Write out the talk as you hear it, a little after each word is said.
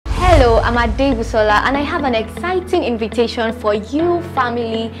Hello, I'm Ade Busola and I have an exciting invitation for you,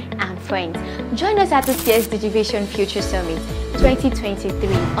 family and friends. Join us at this year's Digivation Future Summit 2023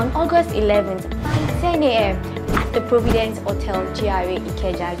 on August 11th by 10 a.m. at the Providence Hotel, GRA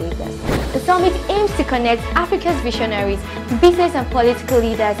Ikeja, Lagos. The summit aims to connect Africa's visionaries, business and political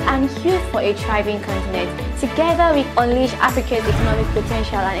leaders and youth for a thriving continent. Together we unleash Africa's economic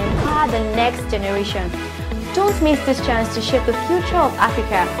potential and empower the next generation. Don't miss this chance to shape the future of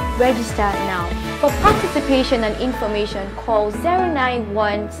Africa. Register now. For participation and information, call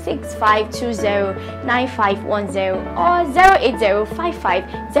 09165209510 or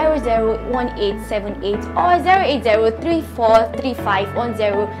 08055001878 or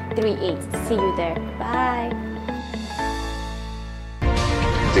 08034351038. See you there. Bye.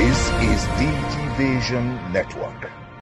 This is Digivation Network.